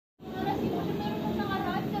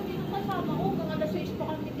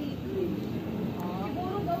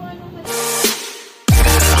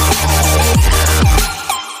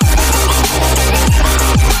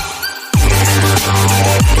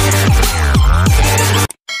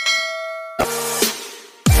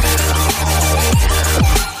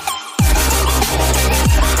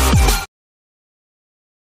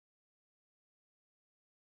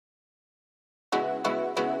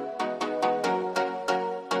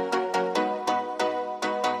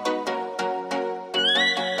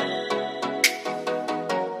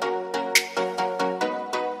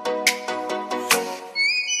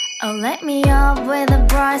up with a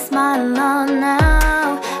bright smile on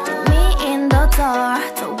now. Meet me in the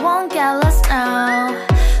dark, don't get lost now.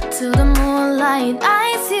 To the moonlight,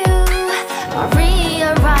 eyes you are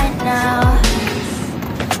real right now.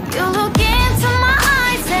 You look into my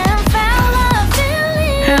eyes and felt a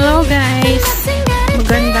feeling. Hello guys,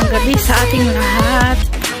 magandang gabi sa ating lahat.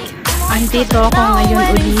 Andito ako ngayon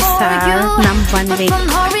uli sa NamVan Lake.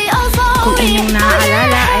 Kung inyong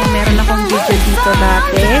naaalala ay meron akong video dito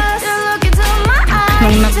dati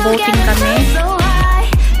nung nag-boating kami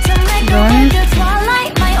doon.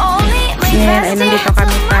 Ngayon ay nandito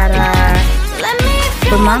kami para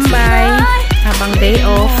tumambay habang day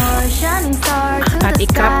off at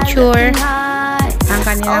i-capture ang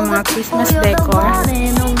kanilang mga Christmas decor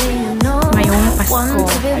ngayong Pasko.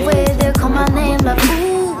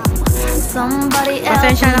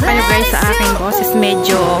 Pasensya na kayo guys sa aking boses,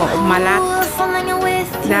 medyo malat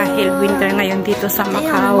dahil winter ngayon dito sa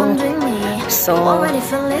Macau. So,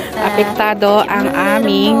 apektado ang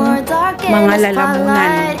aming mga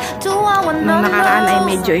lalamunan. Nung nakaraan ay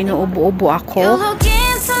medyo inuubo-ubo ako.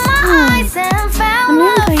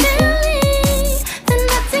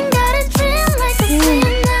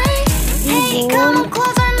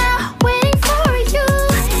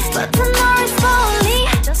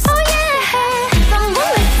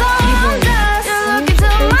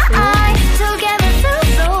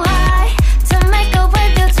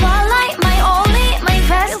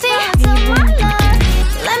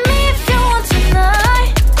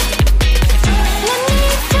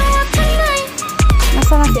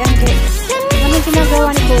 Ano yun guys? Ginagawa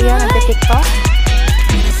ni Kuya, nagtitiktok?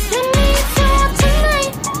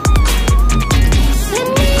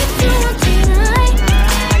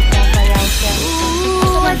 Nagsasayaw siya.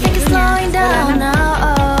 I think it's slowing down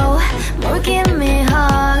now. More give me a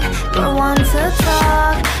hug. Don't want to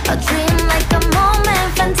talk. A dream like a moment,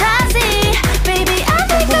 fantasy. Baby, I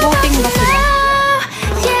think I want to know.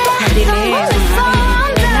 Yeah, madilim.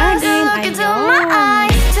 look into my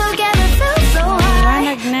eyes. Together feel so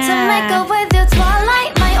high. To make up with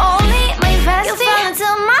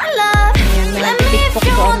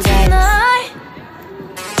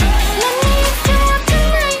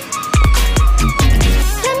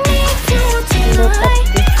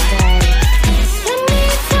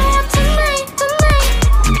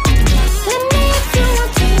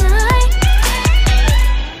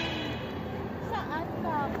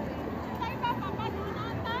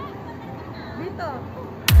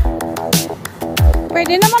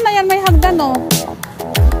pwede naman na yan, may hagdan oh.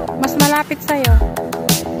 Mas malapit sa'yo.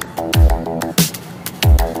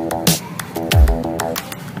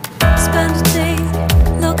 Spend a day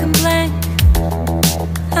looking blank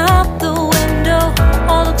out the window,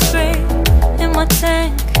 all looks great in my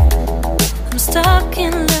tank. I'm stuck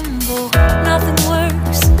in limbo, nothing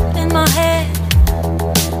works in my head.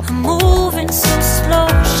 I'm moving so slow,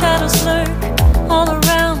 shadows lurk all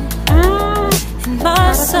around. In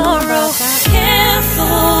my sorrow, can't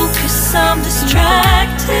focus, I'm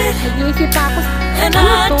distracted, and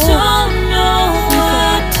I don't know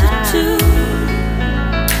what to do.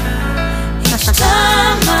 Each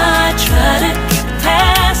time I try to get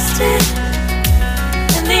past it,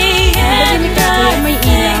 in the end I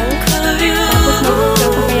think of you.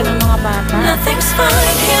 Nothing's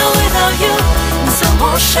fine here without you. The sun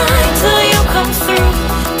won't shine till you come through,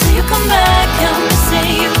 till you come back. I'm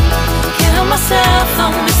missing you. Can't help myself,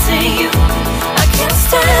 I'm missing you. I can't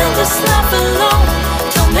stand this life alone.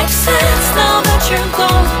 Don't make sense now that you're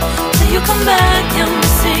gone. Till you come back, I'm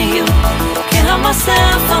missing you. Can't help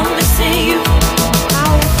myself, I'm missing you.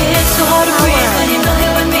 It's so hard to breathe when you're not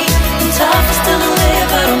here with me. And tough is still to live,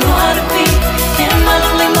 I don't know how to be. In my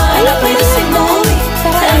lonely mind, I play the same movie.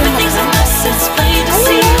 Everything's a mess, it's plain to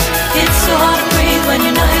see. It's so hard to breathe when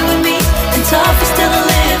you're not here with me. And tough is still to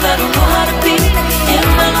live, I don't know how to be. In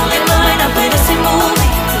my lonely mind, I play the same movie.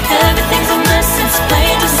 Everything's a mess, it's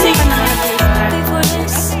plain to see. Before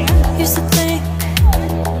this, used to think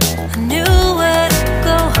I knew where to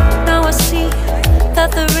go. Now I see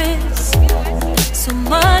that there is so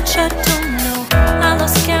much I don't know. I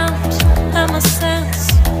lost count, I my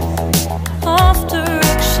sense of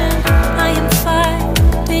direction. I am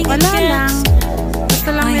fighting against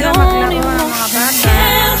my own emotion.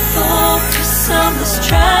 Can't focus, I'm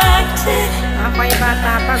distracted,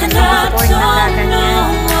 and I don't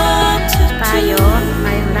know what to do.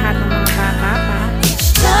 Each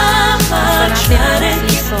time I try to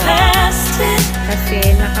get past it,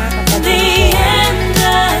 in the end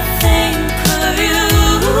I think of you.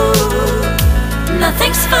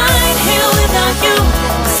 Nothing's fine here without you.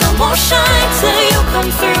 The sun won't shine till you come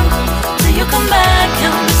through, till you come back.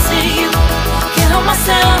 I'm missing you. Can't help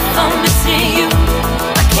myself, I'm missing you. missing you.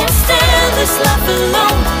 I can't stand this life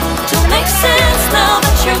alone. Don't make sense now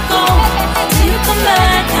that you're gone. Till you come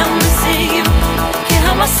back, I'm missing you. Can't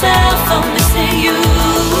help myself, I'm missing you.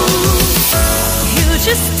 You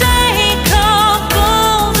just take up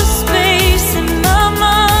all the space in my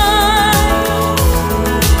mind.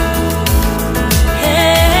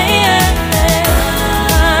 Hey,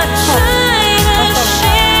 I try to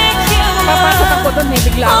shake you Papasok ako doon eh,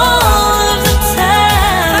 bigla ako. all of the time.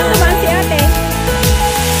 Saan naman si ate?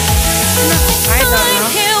 I don't know.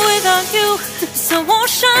 Here without you, so won't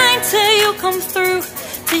shine till you come through.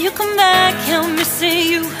 Till you come back, I'm missing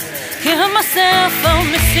you. Hear myself, I'm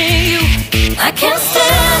missing you. I can't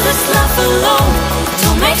stand this life alone.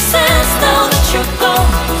 Don't make sense now that you're gone.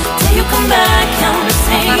 Till you come back, I'm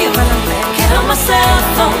missing you. Hear myself,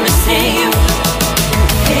 I'm missing you.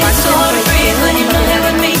 It's so hard to breathe when you're not here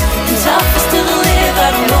with me. And tough is still to live, I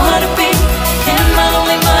don't know how to be. In my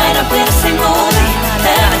lonely mind, I play the same movie.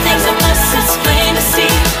 Everything's a mess, it's plain to see.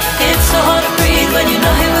 It's so hard to breathe when you're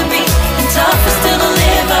not here with me. And tough is still to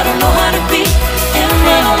live, I don't know how to be. In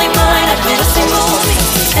my lonely mind, I play the same movie.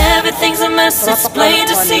 Everything's a mess, it's plain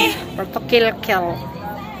to see. Protocol.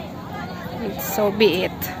 So be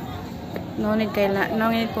it. No need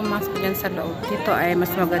pumasok dyan sa loob. Dito ay mas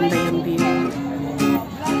maganda yung view.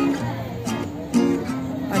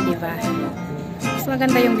 O, diba? Mas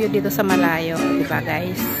maganda yung view dito sa malayo. Diba,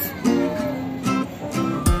 guys?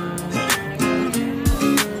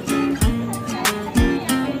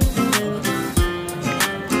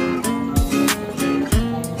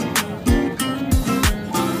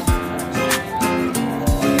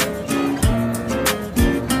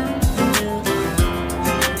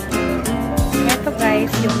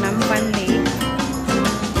 Yung NamVan Lake.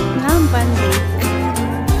 NamVan Lake.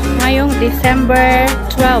 Ngayong December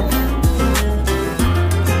 12.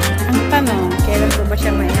 Ang tanong, kailan ko ba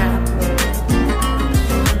siya mai-upload?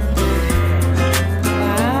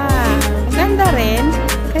 Wow! Maganda rin.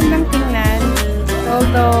 Gandang tingnan.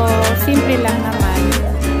 Although, simple lang naman.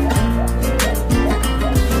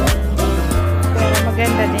 Pero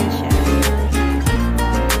maganda din siya.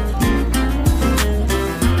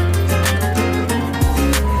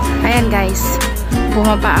 Ayan guys,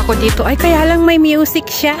 bumaba ako dito. Ay, kaya lang may music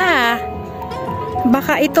siya.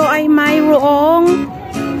 Baka ito ay mayroong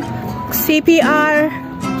CPR.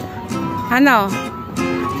 Ano?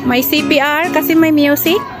 May CPR kasi may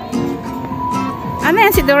music? Ano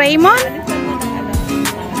yan? Si Doraemon?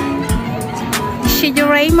 Si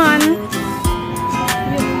Doraemon.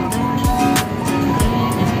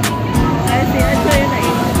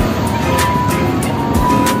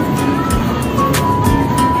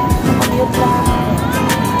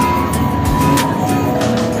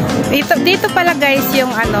 Dito pala guys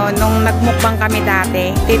yung ano, nung nagmukbang kami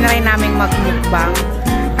dati, tinry naming magmukbang.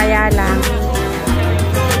 Kaya lang,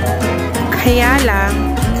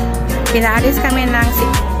 pinaalis kami ng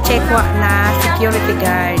Chekwa na security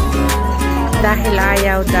guard. Dahil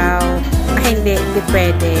ayaw daw, hindi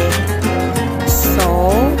pwede.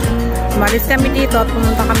 So, umalis kami dito at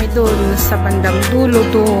pumunta kami dun sa bandang dulo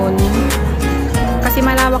dun. Kasi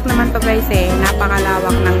malawak naman to guys eh,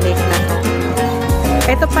 napakalawak ng lake na to.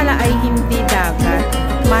 Ito pala ay hindi dagat,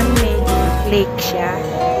 man-made lake siya.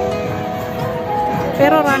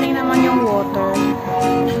 Pero running naman yung water,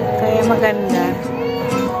 kaya maganda.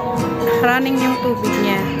 Running yung tubig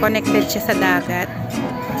niya, connected siya sa dagat.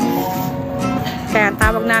 Kaya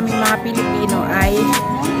tawag namin mga Pilipino ay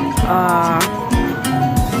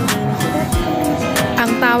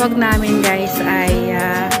ang tawag namin guys ay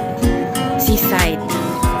seaside.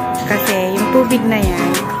 Kasi yung tubig na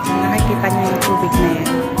yan, nakikita nyo yung tubig na yan.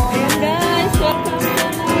 Ayan guys, welcome to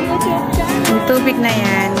my YouTube channel. Yung tubig na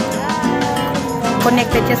yan,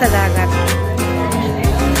 connected siya sa dagat.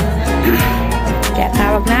 Kaya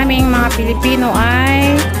tawag namin mga Pilipino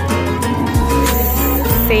ay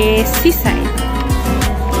seaside.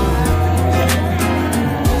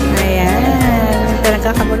 Ayan,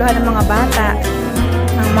 nagkakaguluhan ng mga bata,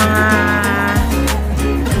 ng mga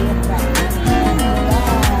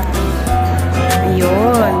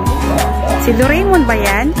ayun. Si Doraemon ba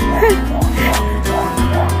yan?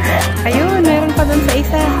 Ayun, meron pa dun sa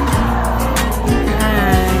isa.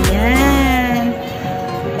 Ayan.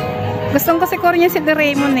 Gustong ko siguro niya si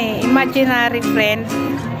Doraemon eh. Imaginary friend.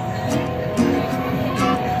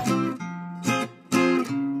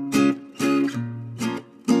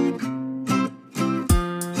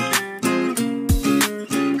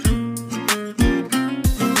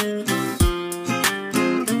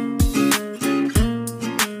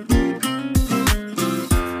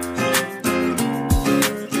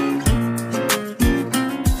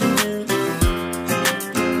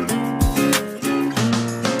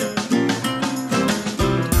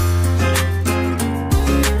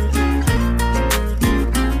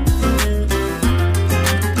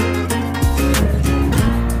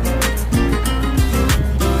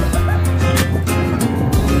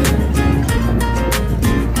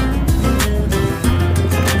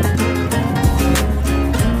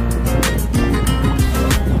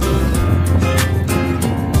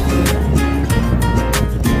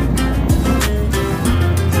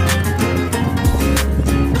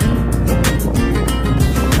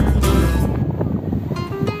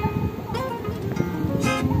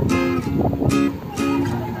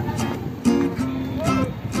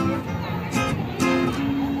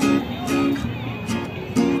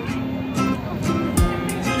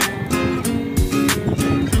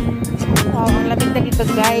 So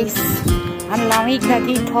guys, ang lamig na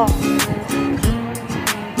dito.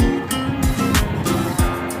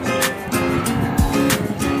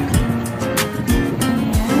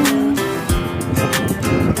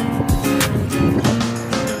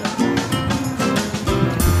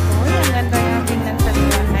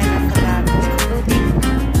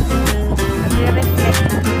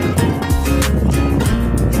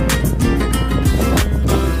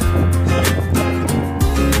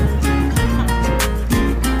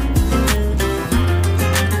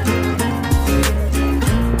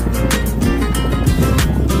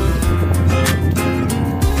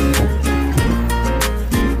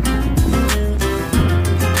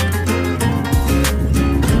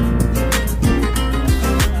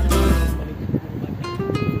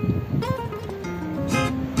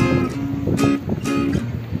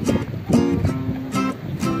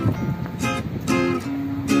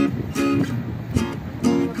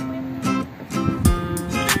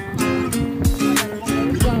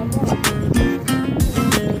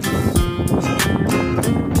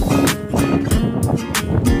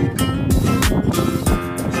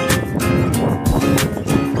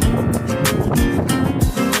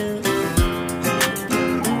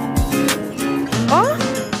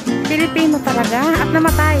 Pilipino talaga at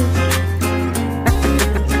namatay.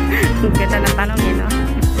 Ang ganda ng tanong yun, no?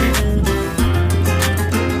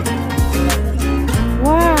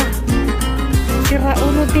 Wow! Sira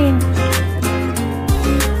ulo din.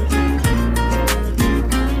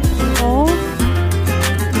 Oh.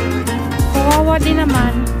 Kawawa din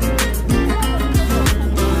naman.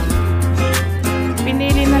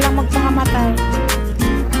 Pinili na lang magpakamatay.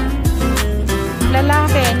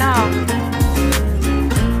 Lalaki, no?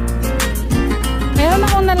 Meron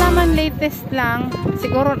akong nalaman latest lang.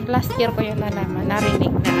 Siguro last year ko yung nalaman.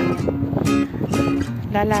 Narinig na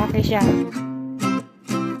lalaki siya.